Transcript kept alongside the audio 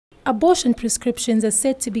Abortion prescriptions are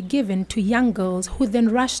said to be given to young girls who then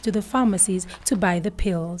rush to the pharmacies to buy the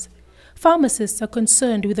pills. Pharmacists are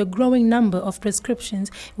concerned with a growing number of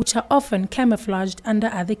prescriptions which are often camouflaged under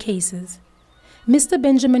other cases. Mr.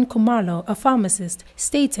 Benjamin Kumalo, a pharmacist,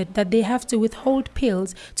 stated that they have to withhold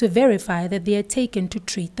pills to verify that they are taken to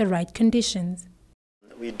treat the right conditions.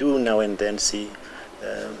 We do now and then see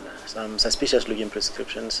some suspicious looking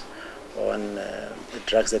prescriptions on the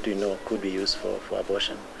drugs that we know could be used for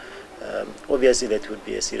abortion. Obviously that would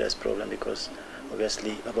be a serious problem because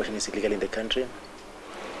obviously abortion is illegal in the country.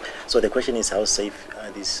 So the question is, how safe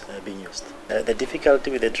are these being used? The difficulty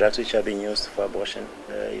with the drugs which are being used for abortion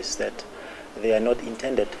is that they are not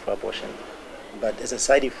intended for abortion, but as a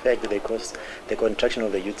side effect they cause the contraction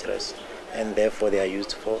of the uterus, and therefore they are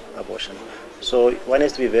used for abortion. So one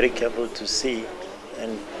has to be very careful to see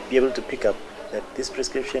and be able to pick up that this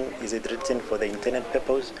prescription, is it written for the intended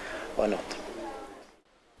purpose or not.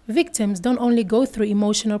 Victims don't only go through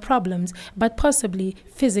emotional problems, but possibly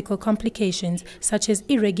physical complications such as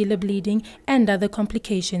irregular bleeding and other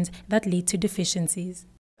complications that lead to deficiencies.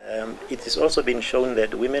 It has also been shown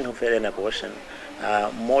that women who've had an abortion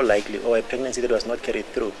are more likely, or a pregnancy that was not carried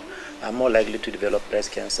through, are more likely to develop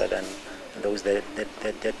breast cancer than those that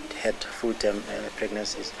had full-term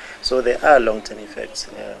pregnancies. So there are long-term effects.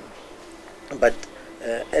 But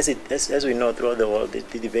as we know throughout the world,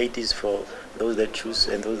 the debate is for those that choose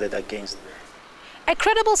and those that are against. A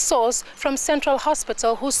credible source from Central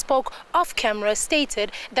Hospital who spoke off camera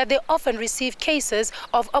stated that they often receive cases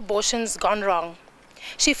of abortions gone wrong.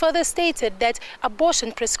 She further stated that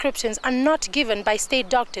abortion prescriptions are not given by state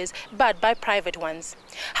doctors but by private ones.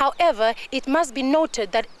 However, it must be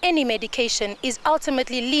noted that any medication is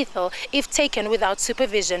ultimately lethal if taken without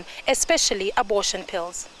supervision, especially abortion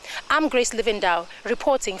pills. I'm Luvindao,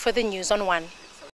 reporting for the News on One.